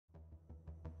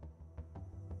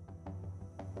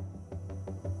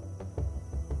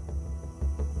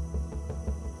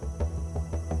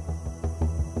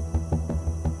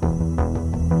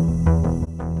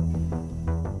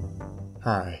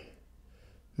Hi,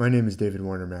 my name is David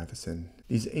Warner Matheson.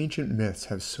 These ancient myths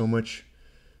have so much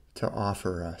to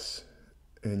offer us,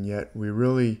 and yet we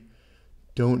really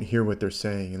don't hear what they're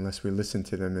saying unless we listen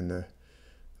to them in the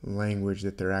language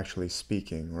that they're actually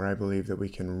speaking, or I believe that we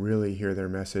can really hear their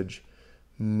message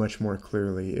much more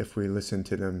clearly if we listen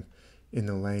to them in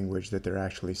the language that they're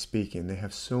actually speaking. They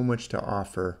have so much to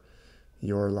offer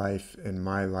your life and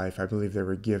my life. I believe they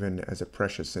were given as a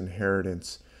precious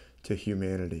inheritance to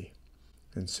humanity.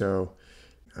 And so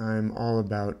I'm all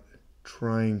about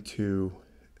trying to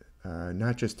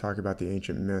not just talk about the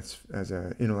ancient myths as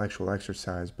an intellectual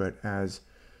exercise, but as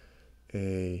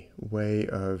a way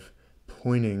of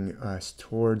pointing us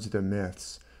towards the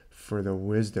myths for the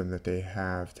wisdom that they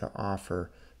have to offer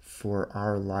for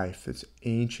our life. It's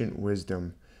ancient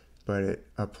wisdom, but it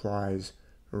applies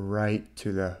right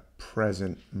to the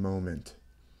present moment.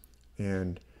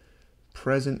 And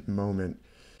present moment,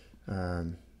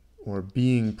 or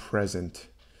being present,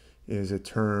 is a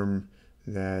term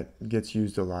that gets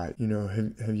used a lot. You know,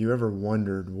 have you ever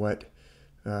wondered what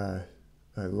a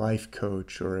life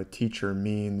coach or a teacher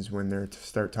means when they're to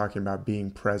start talking about being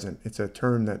present? It's a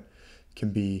term that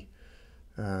can be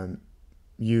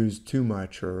used too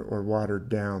much or watered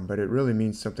down, but it really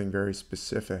means something very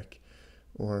specific,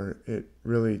 or it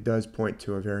really does point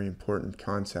to a very important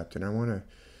concept. And I want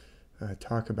to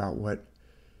talk about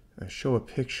show a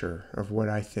picture of what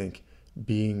I think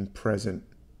being present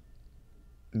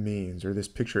means, or this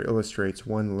picture illustrates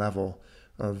one level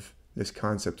of this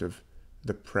concept of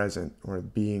the present or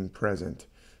being present.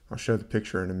 I'll show the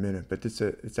picture in a minute, but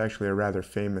it's actually a rather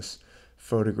famous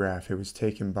photograph. It was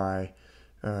taken by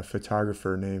a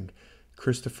photographer named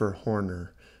Christopher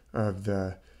Horner of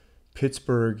the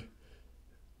Pittsburgh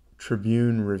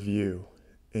Tribune Review,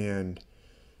 and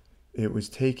it was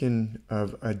taken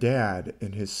of a dad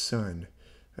and his son,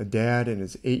 a dad and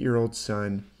his 8-year-old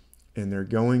son, and they're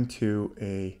going to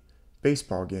a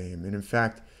baseball game. And in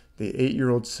fact, the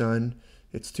 8-year-old son,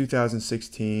 it's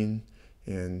 2016,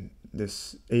 and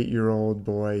this 8-year-old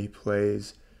boy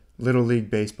plays Little League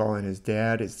baseball, and his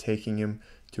dad is taking him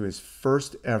to his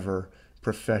first ever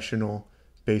professional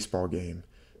baseball game.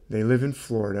 They live in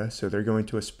Florida, so they're going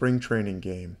to a spring training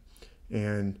game.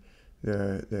 And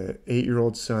the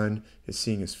 8-year-old son is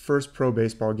seeing his first pro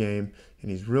baseball game,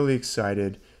 and he's really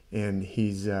excited. And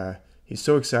he's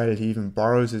so excited he even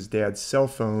borrows his dad's cell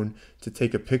phone to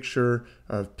take a picture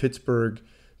of Pittsburgh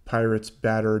Pirates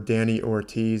batter Danny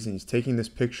Ortiz. And he's taking this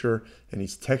picture and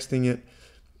he's texting it.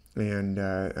 And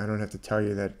I don't have to tell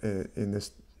you that in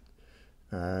this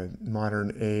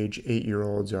modern age,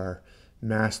 8-year-olds are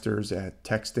masters at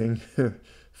texting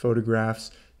photographs.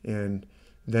 And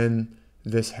then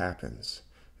this happens.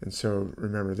 And so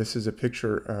remember, this is a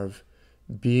picture of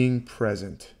being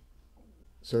present.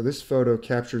 So this photo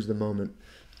captures the moment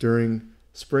during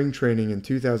spring training in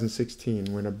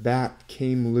 2016 when a bat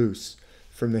came loose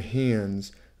from the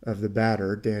hands of the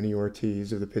batter, Danny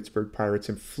Ortiz of the Pittsburgh Pirates,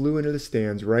 and flew into the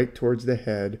stands right towards the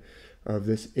head of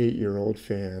this 8-year-old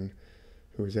fan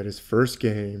who was at his first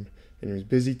game, and he was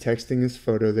busy texting this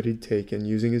photo that he'd taken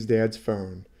using his dad's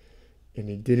phone, and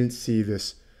he didn't see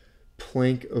this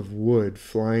plank of wood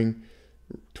flying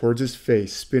towards his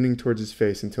face, spinning towards his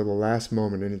face until the last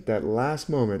moment. And at that last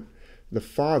moment, the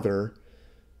father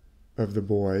of the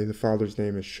boy, the father's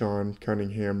name is Sean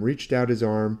Cunningham, reached out his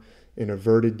arm and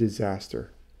averted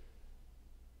disaster.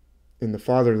 And the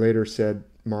father later said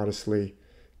modestly,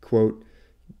 quote,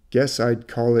 "Guess I'd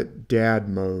call it dad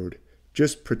mode,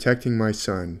 just protecting my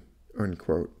son,"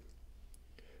 unquote.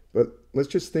 But let's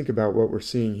just think about what we're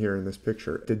seeing here in this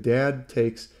picture. The dad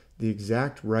takes the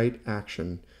exact right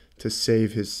action to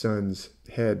save his son's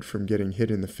head from getting hit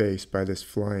in the face by this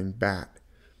flying bat.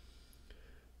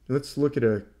 Let's look at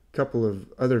a couple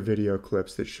of other video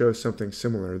clips that show something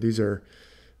similar. These are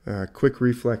quick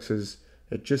reflexes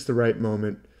at just the right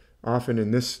moment, often in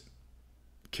this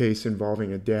case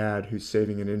involving a dad who's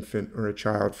saving an infant or a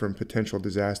child from potential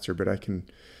disaster. But I can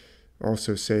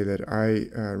also say that I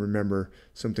remember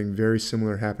something very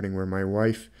similar happening where my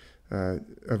wife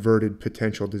averted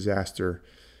potential disaster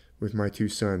with my 2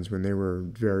 sons when they were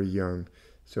very young.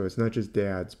 So it's not just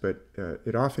dads, but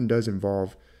it often does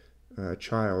involve a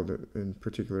child, in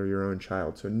particular your own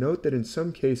child. So note that in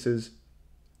some cases,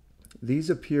 these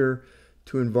appear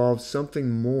to involve something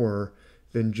more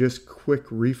than just quick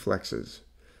reflexes.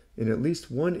 In at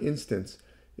least one instance,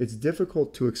 it's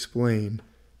difficult to explain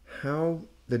how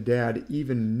the dad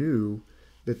even knew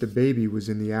that the baby was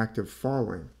in the act of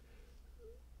falling.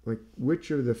 Like,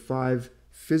 which of the 5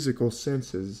 physical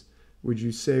senses would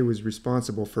you say was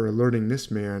responsible for alerting this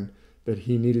man that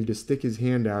he needed to stick his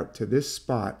hand out to this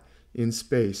spot in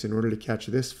space in order to catch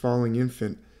this falling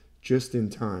infant just in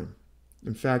time.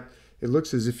 In fact, it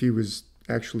looks as if he was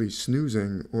actually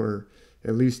snoozing, or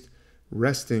at least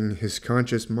resting his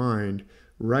conscious mind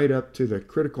right up to the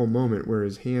critical moment where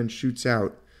his hand shoots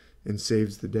out and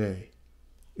saves the day.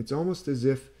 It's almost as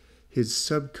if his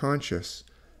subconscious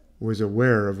was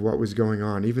aware of what was going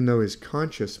on, even though his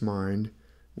conscious mind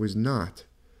was not.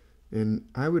 And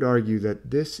I would argue that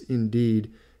this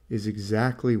indeed is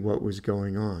exactly what was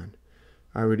going on.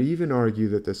 I would even argue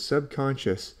that the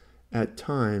subconscious at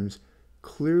times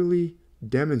clearly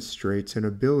demonstrates an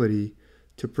ability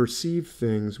to perceive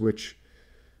things which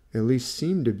at least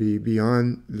seem to be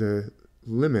beyond the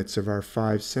limits of our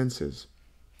five senses.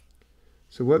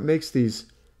 So what makes these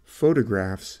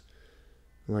photographs,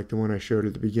 like the one I showed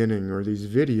at the beginning, or these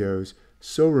videos,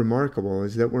 so remarkable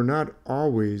is that we're not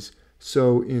always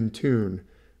so in tune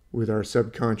with our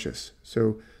subconscious.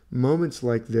 So moments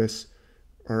like this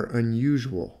are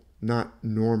unusual, not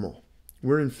normal.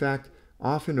 We're in fact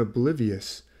often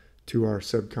oblivious to our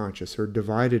subconscious, or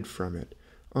divided from it,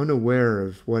 unaware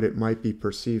of what it might be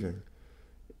perceiving.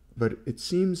 But it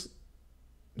seems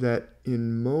that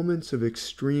in moments of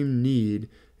extreme need,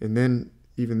 and then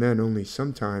even then only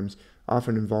sometimes,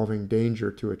 often involving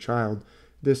danger to a child,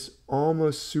 this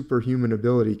almost superhuman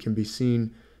ability can be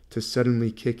seen to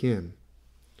suddenly kick in.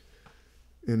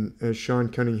 And as Sean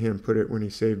Cunningham put it when he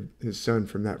saved his son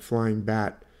from that flying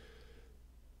bat,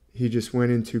 he just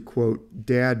went into, quote,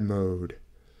 dad mode.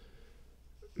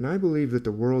 And I believe that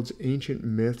the world's ancient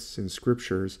myths and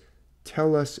scriptures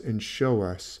tell us and show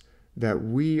us that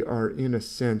we are, in a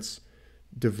sense,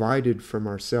 divided from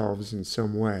ourselves in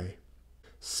some way,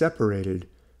 separated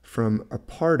from a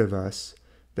part of us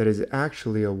that is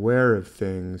actually aware of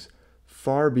things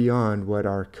far beyond what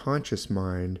our conscious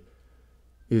mind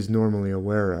is normally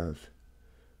aware of,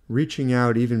 reaching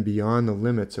out even beyond the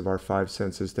limits of our five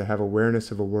senses to have awareness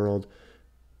of a world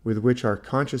with which our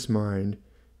conscious mind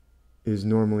is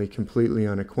normally completely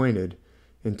unacquainted,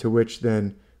 and to which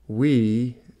then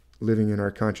we, living in our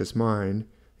conscious mind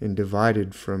and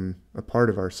divided from a part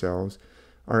of ourselves,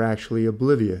 are actually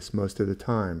oblivious most of the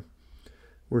time.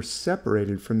 We're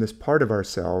separated from this part of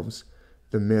ourselves,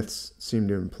 the myths seem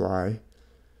to imply,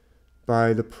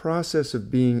 by the process of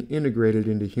being integrated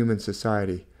into human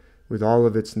society with all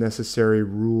of its necessary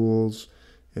rules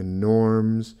and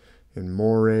norms and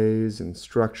mores and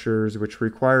structures which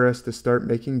require us to start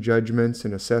making judgments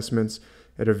and assessments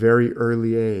at a very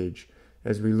early age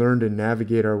as we learn to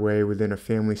navigate our way within a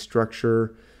family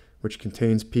structure which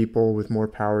contains people with more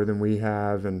power than we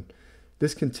have. And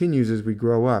this continues as we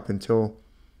grow up until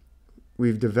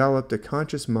we've developed a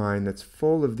conscious mind that's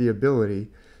full of the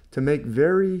ability to make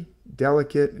very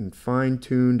delicate and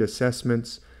fine-tuned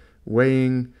assessments,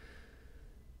 weighing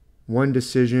one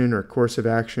decision or course of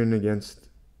action against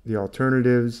the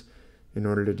alternatives in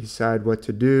order to decide what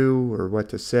to do or what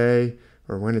to say,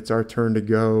 or when it's our turn to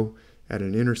go at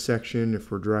an intersection if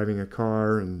we're driving a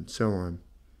car, and so on.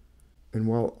 And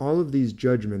while all of these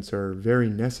judgments are very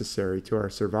necessary to our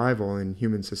survival in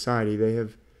human society, they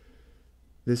have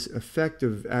this effect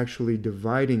of actually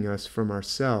dividing us from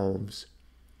ourselves,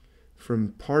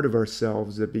 from part of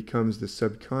ourselves that becomes the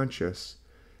subconscious,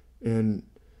 and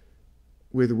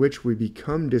with which we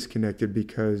become disconnected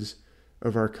because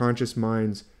of our conscious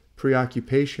mind's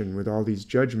preoccupation with all these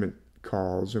judgment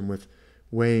calls and with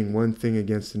weighing one thing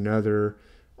against another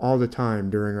all the time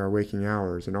during our waking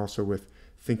hours, and also with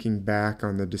thinking back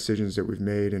on the decisions that we've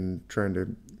made and trying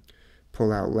to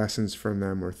pull out lessons from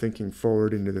them, or thinking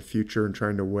forward into the future and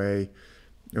trying to weigh,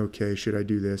 okay, should I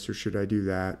do this or should I do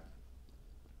that?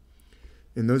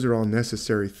 And those are all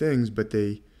necessary things, but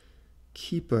they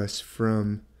keep us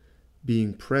from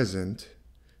being present,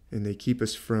 and they keep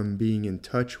us from being in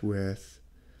touch with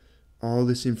all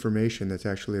this information that's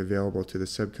actually available to the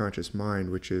subconscious mind,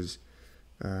 which is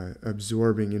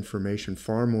absorbing information,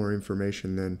 far more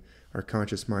information than our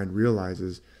conscious mind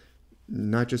realizes,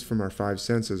 not just from our five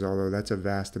senses, although that's a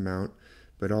vast amount,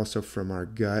 but also from our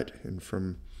gut and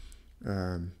from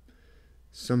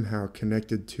somehow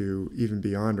connected to even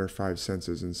beyond our five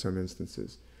senses in some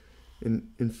instances.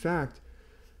 In fact,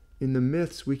 in the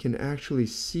myths, we can actually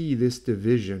see this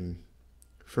division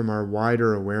from our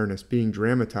wider awareness being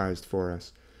dramatized for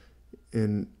us.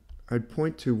 And I'd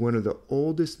point to one of the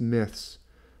oldest myths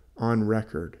on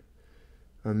record,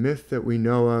 a myth that we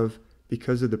know of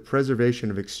because of the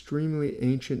preservation of extremely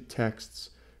ancient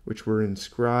texts which were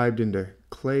inscribed into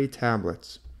clay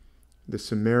tablets, the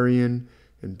Sumerian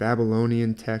and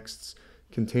Babylonian texts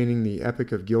containing the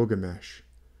Epic of Gilgamesh.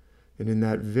 And in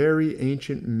that very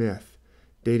ancient myth,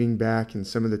 dating back in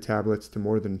some of the tablets to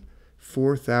more than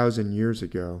 4,000 years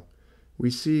ago, we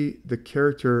see the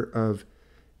character of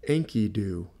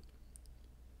Enkidu,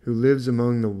 who lives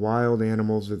among the wild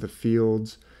animals of the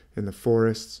fields and the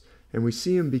forests, and we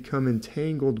see him become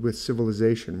entangled with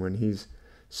civilization when he's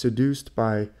seduced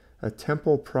by a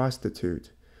temple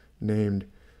prostitute named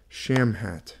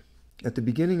Shamhat. At the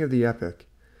beginning of the epic,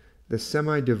 the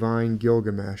semi-divine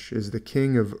Gilgamesh is the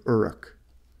king of Uruk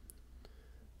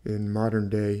in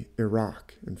modern-day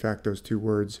Iraq. In fact, those two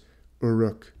words,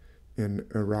 Uruk and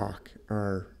Iraq,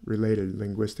 are related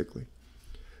linguistically.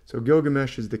 So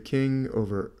Gilgamesh is the king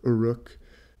over Uruk.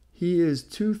 He is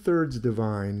 2/3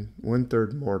 divine,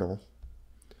 1/3 mortal,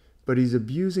 but he's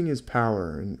abusing his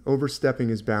power and overstepping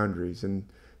his boundaries, and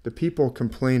the people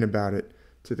complain about it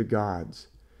to the gods.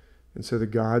 And so the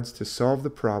gods, to solve the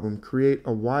problem, create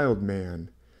a wild man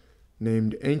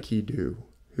named Enkidu,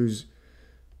 who's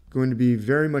going to be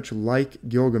very much like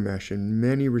Gilgamesh in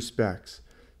many respects.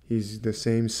 He's the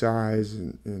same size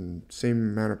and same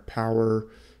amount of power,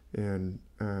 and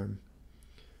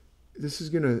this is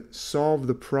going to solve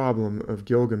the problem of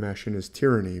Gilgamesh and his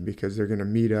tyranny, because they're going to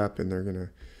meet up and they're going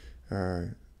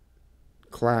to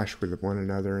clash with one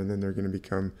another, and then they're going to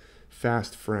become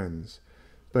fast friends.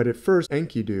 But at first,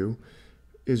 Enkidu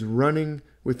is running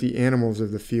with the animals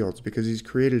of the fields because he's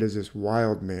created as this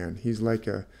wild man. He's like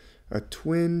a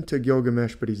twin to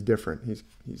Gilgamesh, but he's different.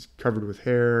 He's covered with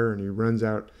hair, and he runs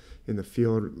out in the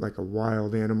field like a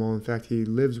wild animal. In fact, he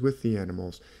lives with the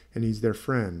animals, and he's their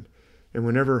friend. And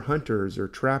whenever hunters or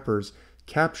trappers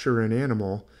capture an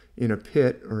animal in a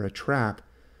pit or a trap,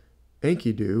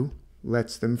 Enkidu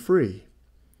lets them free.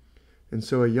 And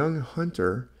so a young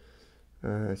hunter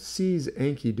sees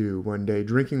Enkidu one day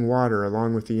drinking water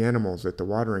along with the animals at the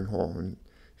watering hole, and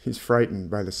he's frightened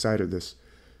by the sight of this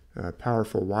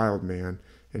powerful wild man,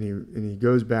 and he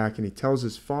goes back and he tells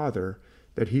his father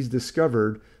that he's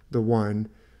discovered the one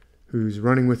who's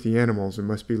running with the animals, and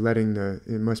must be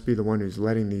the one who's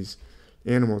letting these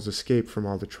animals escape from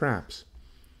all the traps.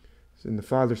 And the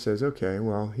father says, okay,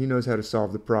 well, he knows how to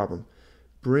solve the problem.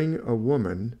 Bring a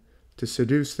woman to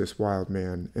seduce this wild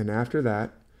man, and after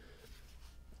that,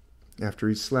 after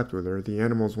he's slept with her, the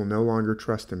animals will no longer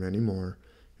trust him anymore.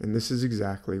 And this is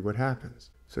exactly what happens.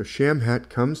 So Shamhat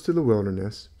comes to the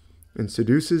wilderness and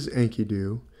seduces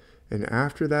Enkidu, and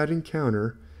after that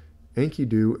encounter,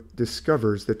 Enkidu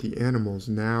discovers that the animals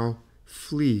now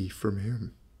flee from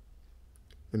him.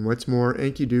 And what's more,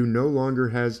 Enkidu no longer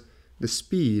has the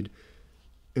speed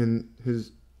and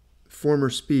his former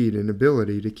speed and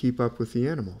ability to keep up with the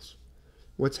animals.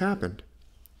 What's happened?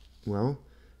 Well,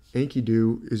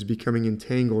 Enkidu is becoming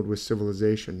entangled with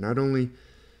civilization. Not only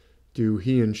do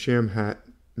he and Shamhat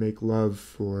make love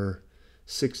for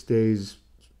 6 days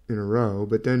in a row,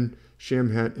 but then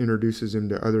Shamhat introduces him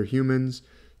to other humans,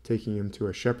 taking him to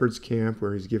a shepherd's camp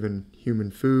where he's given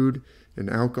human food and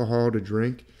alcohol to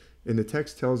drink. And the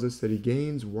text tells us that he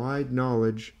gains wide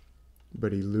knowledge,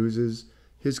 but he loses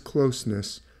his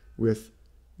closeness with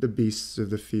the beasts of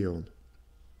the field.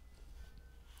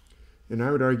 And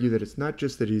I would argue that it's not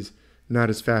just that he's not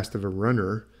as fast of a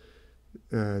runner,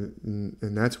 and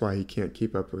that's why he can't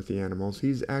keep up with the animals.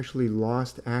 He's actually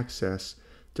lost access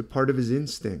to part of his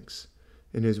instincts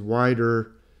and his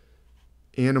wider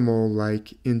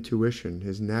animal-like intuition,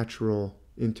 his natural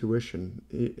intuition.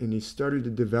 And he started to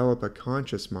develop a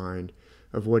conscious mind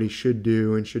of what he should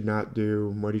do and should not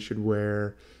do, what he should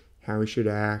wear, how he should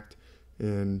act,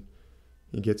 and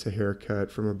he gets a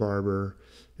haircut from a barber,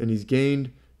 and he's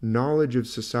gained knowledge of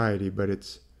society, but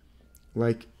it's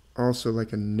also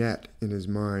like a net in his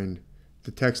mind.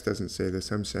 The text doesn't say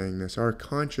this, I'm saying this. Our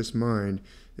conscious mind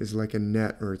is like a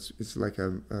net, or it's like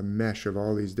a mesh of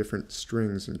all these different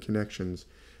strings and connections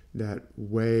that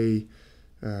weigh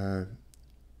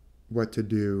what to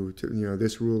do,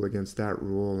 this rule against that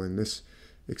rule, and this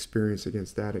experience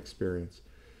against that experience.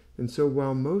 And so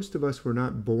while most of us were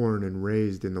not born and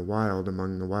raised in the wild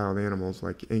among the wild animals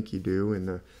like Enkidu in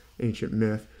the ancient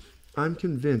myth, I'm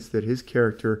convinced that his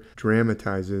character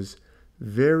dramatizes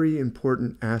very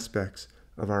important aspects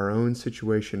of our own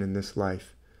situation in this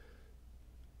life,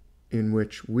 in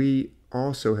which we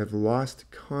also have lost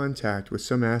contact with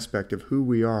some aspect of who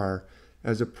we are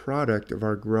as a product of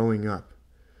our growing up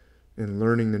and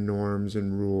learning the norms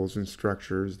and rules and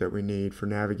structures that we need for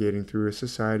navigating through a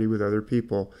society with other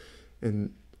people,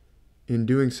 and in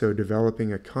doing so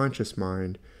developing a conscious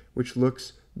mind which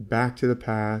looks back to the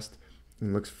past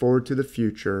and looks forward to the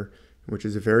future, which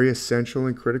is a very essential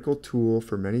and critical tool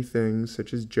for many things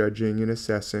such as judging and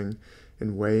assessing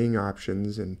and weighing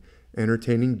options and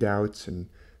entertaining doubts and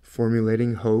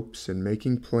formulating hopes and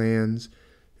making plans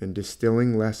and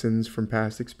distilling lessons from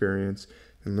past experience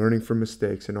and learning from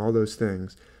mistakes and all those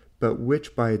things. but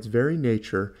which by its very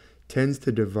nature tends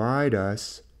to divide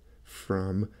us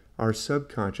from our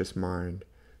subconscious mind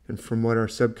and from what our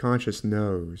subconscious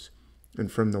knows and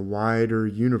from the wider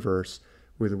universe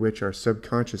with which our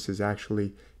subconscious is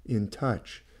actually in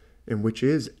touch and which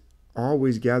is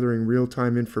always gathering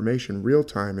real-time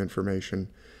information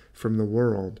from the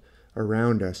world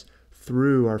around us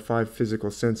through our 5 physical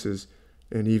senses,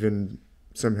 and even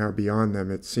somehow beyond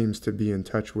them. It seems to be in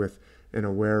touch with and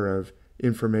aware of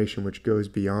information which goes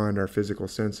beyond our physical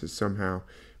senses somehow,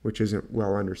 which isn't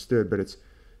well understood, but it's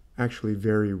actually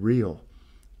very real.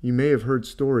 You may have heard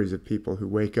stories of people who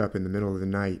wake up in the middle of the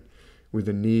night with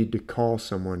a need to call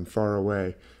someone far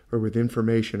away, or with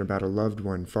information about a loved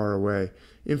one far away,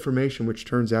 information which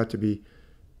turns out to be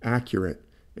accurate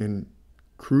and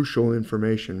crucial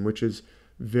information, which is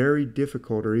very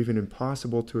difficult or even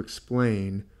impossible to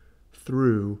explain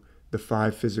through the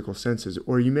 5 physical senses.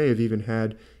 Or you may have even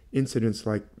had incidents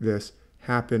like this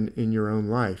happen in your own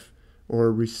life,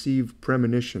 or receive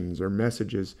premonitions or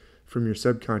messages from your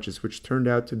subconscious which turned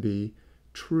out to be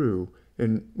true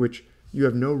and which you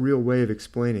have no real way of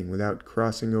explaining without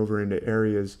crossing over into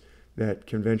areas that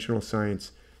conventional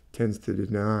science tends to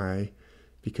deny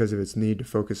because of its need to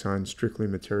focus on strictly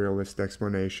materialist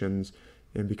explanations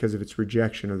and because of its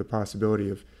rejection of the possibility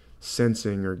of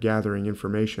sensing or gathering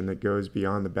information that goes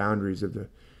beyond the boundaries of the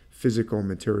physical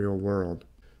material world.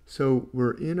 So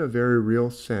we're in a very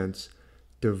real sense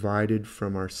divided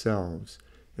from ourselves,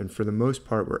 and for the most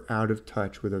part we're out of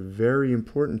touch with a very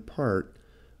important part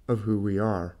of who we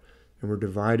are, and we're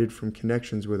divided from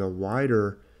connections with a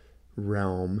wider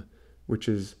realm which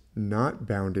is not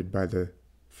bounded by the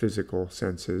physical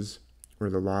senses or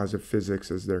the laws of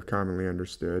physics as they're commonly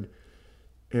understood.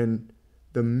 And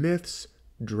the myths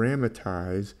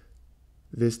dramatize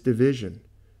this division.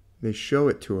 They show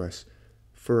it to us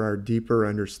for our deeper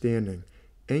understanding.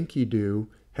 Enkidu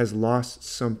has lost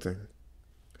something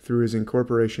through his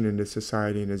incorporation into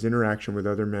society and his interaction with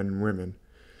other men and women,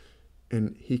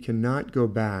 and he cannot go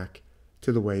back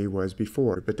to the way he was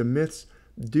before. But the myths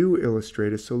do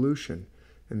illustrate a solution,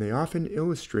 and they often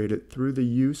illustrate it through the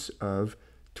use of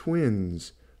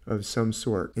twins of some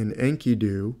sort. And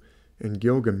Enkidu and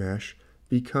Gilgamesh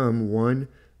become one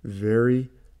very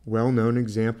well-known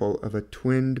example of a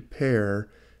twinned pair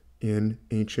in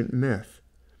ancient myth.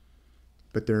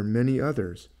 But there are many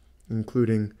others,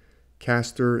 including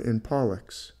Castor and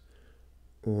Pollux,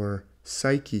 or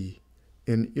Psyche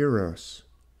and Eros,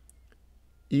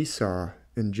 Esau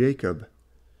and Jacob,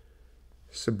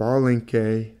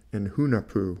 Sabalenke and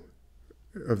Hunahpu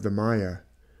of the Maya,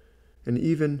 and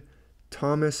even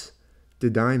Thomas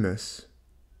Didymus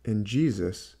and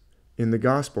Jesus in the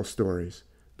gospel stories.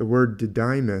 The word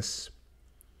Didymus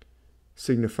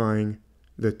signifying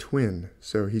the twin.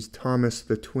 So he's Thomas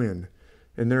the twin.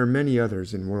 And there are many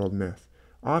others in world myth.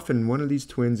 Often one of these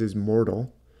twins is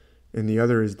mortal and the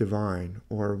other is divine.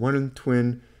 Or one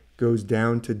twin goes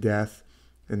down to death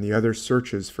and the other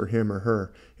searches for him or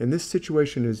her. And this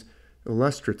situation is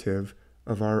illustrative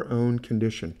of our own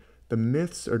condition. The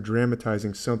myths are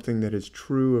dramatizing something that is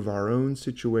true of our own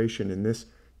situation in this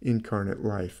incarnate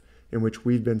life, in which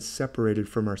we've been separated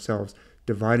from ourselves,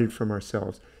 divided from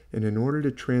ourselves. And in order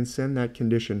to transcend that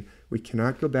condition, we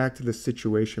cannot go back to the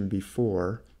situation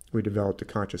before we developed a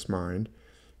conscious mind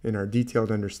and our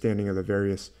detailed understanding of the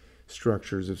various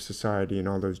structures of society and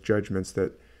all those judgments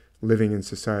that living in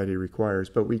society requires.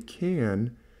 But we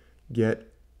can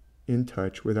get in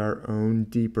touch with our own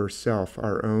deeper self,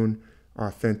 our own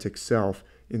authentic self.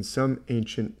 In some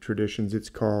ancient traditions, it's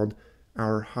called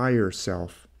our higher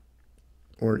self,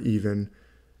 or even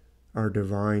our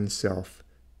divine self,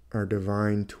 our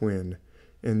divine twin.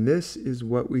 And this is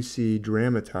what we see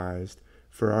dramatized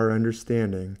for our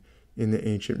understanding in the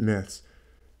ancient myths,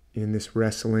 in this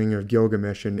wrestling of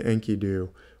Gilgamesh and Enkidu,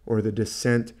 or the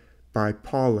descent by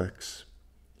Pollux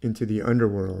into the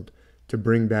underworld to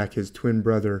bring back his twin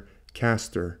brother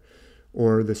Castor,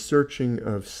 or the searching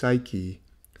of Psyche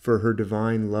for her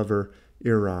divine lover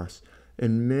Eros,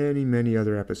 and many, many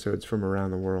other episodes from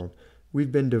around the world.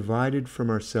 We've been divided from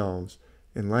ourselves,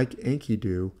 and like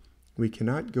Enkidu, we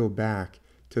cannot go back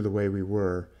to the way we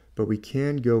were, but we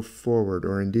can go forward,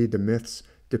 or indeed the myths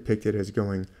depict it as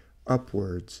going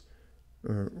upwards,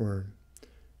 or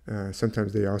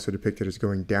sometimes they also depict it as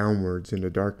going downwards into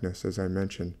darkness, as I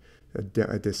mentioned, a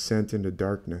descent into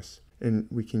darkness. And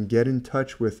we can get in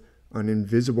touch with an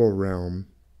invisible realm,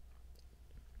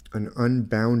 an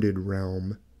unbounded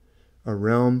realm, a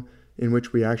realm in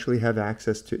which we actually have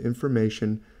access to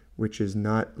information which is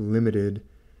not limited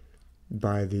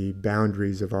by the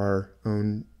boundaries of our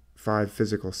own 5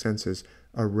 physical senses,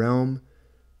 a realm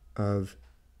of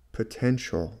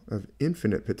potential, of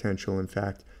infinite potential, in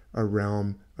fact, a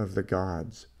realm of the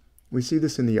gods. We see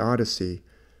this in the Odyssey,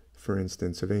 for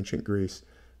instance, of ancient Greece,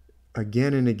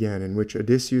 again and again, in which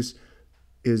Odysseus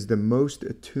is the most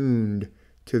attuned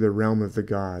to the realm of the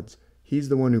gods. He's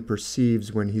the one who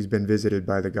perceives when he's been visited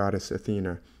by the goddess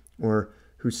Athena, or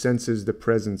who senses the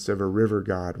presence of a river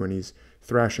god when he's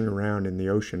thrashing around in the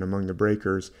ocean among the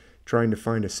breakers, trying to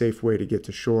find a safe way to get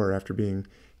to shore after being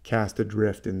cast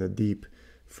adrift in the deep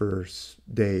for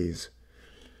days.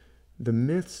 The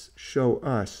myths show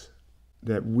us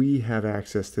that we have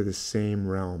access to the same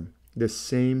realm, the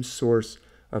same source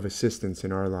of assistance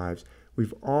in our lives.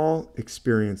 We've all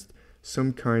experienced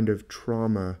some kind of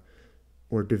trauma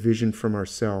or division from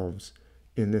ourselves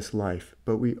in this life,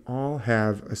 but we all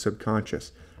have a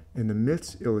subconscious, and the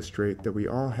myths illustrate that we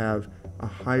all have a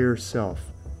higher self,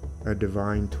 a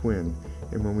divine twin.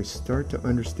 And when we start to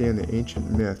understand the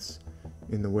ancient myths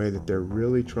in the way that they're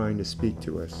really trying to speak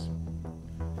to us,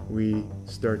 we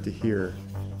start to hear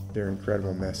their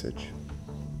incredible message.